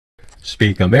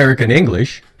Speak American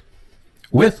English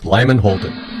with Lyman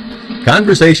Holton.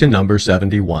 Conversation number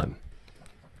 71.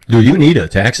 Do you need a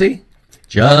taxi?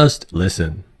 Just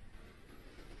listen.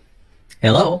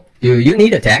 Hello, do you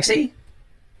need a taxi?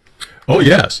 Oh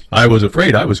yes, I was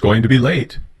afraid I was going to be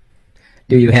late.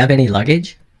 Do you have any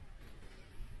luggage?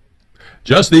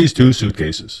 Just these 2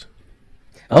 suitcases.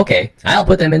 Okay, I'll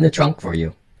put them in the trunk for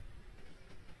you.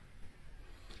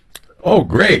 Oh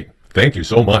great, thank you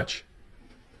so much.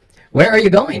 Where are you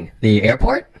going? The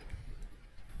airport?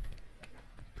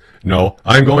 No,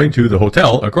 I'm going to the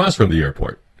hotel across from the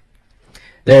airport.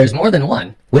 There's more than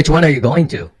one. Which one are you going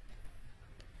to?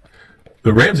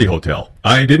 The Ramsey Hotel.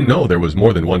 I didn't know there was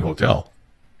more than one hotel.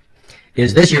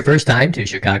 Is this your first time to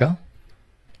Chicago?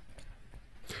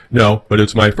 No, but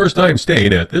it's my first time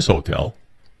staying at this hotel.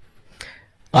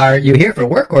 Are you here for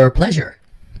work or pleasure?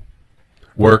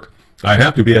 Work. I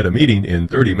have to be at a meeting in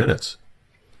 30 minutes.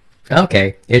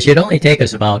 Okay, it should only take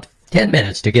us about 10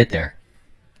 minutes to get there.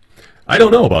 I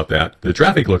don't know about that. The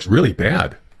traffic looks really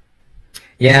bad.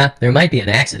 Yeah, there might be an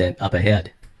accident up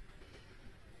ahead.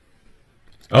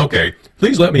 Okay,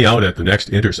 please let me out at the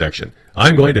next intersection.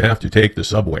 I'm going to have to take the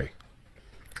subway.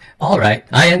 All right,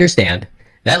 I understand.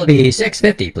 That'll be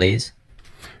 $6.50, please.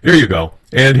 Here you go.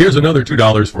 And here's another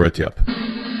 $2 for a tip.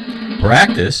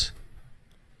 Practice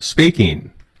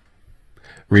speaking.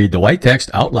 Read the white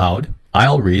text out loud.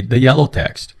 I'll read the yellow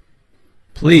text.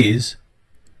 Please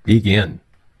begin.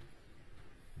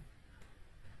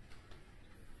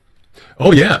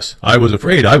 Oh yes, I was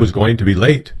afraid I was going to be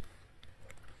late.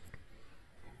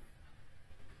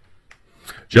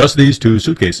 Just these 2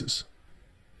 suitcases.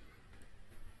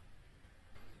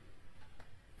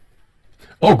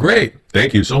 Oh great,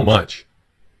 thank you so much.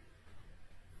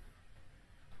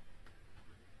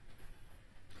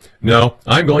 No,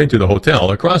 I'm going to the hotel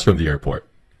across from the airport.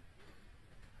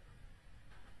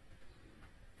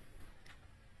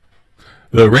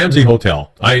 The Ramsey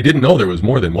Hotel. I didn't know there was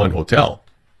more than one hotel.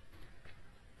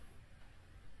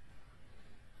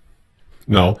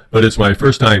 No, but it's my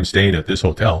first time staying at this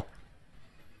hotel.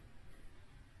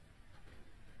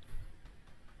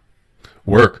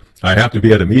 Work. I have to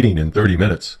be at a meeting in 30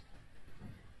 minutes.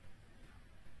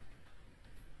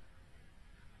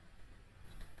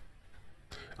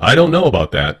 I don't know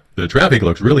about that. The traffic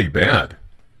looks really bad.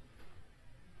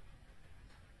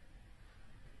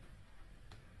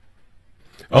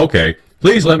 Okay,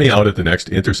 please let me out at the next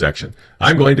intersection.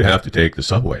 I'm going to have to take the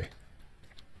subway.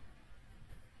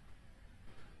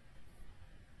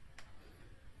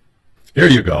 Here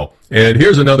you go. And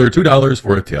here's another $2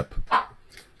 for a tip.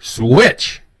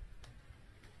 Switch.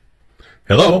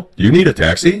 Hello, do you need a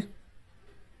taxi?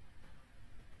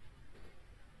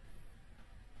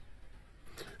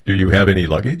 Do you have any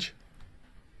luggage?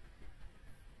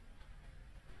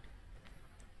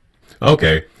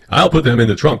 Okay, I'll put them in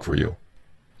the trunk for you.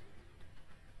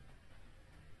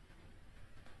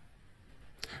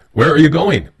 Where are you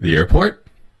going? The airport?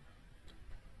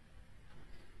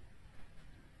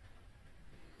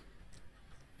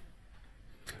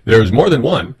 There's more than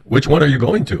one. Which one are you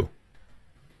going to?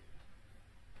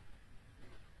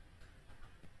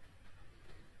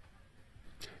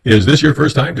 Is this your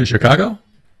first time to Chicago?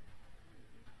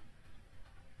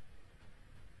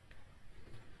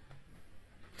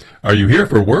 Are you here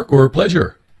for work or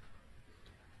pleasure?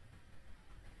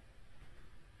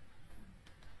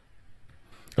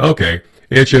 Okay,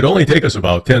 it should only take us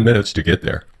about 10 minutes to get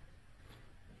there.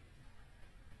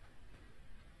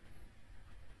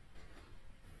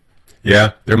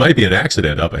 Yeah, there might be an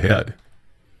accident up ahead.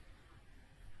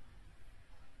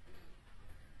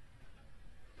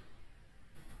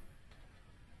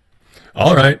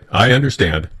 All right, I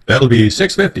understand. That'll be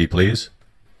 $6.50, please.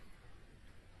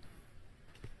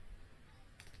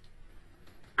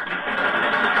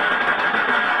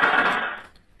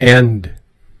 End.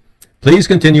 Please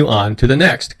continue on to the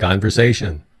next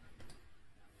conversation.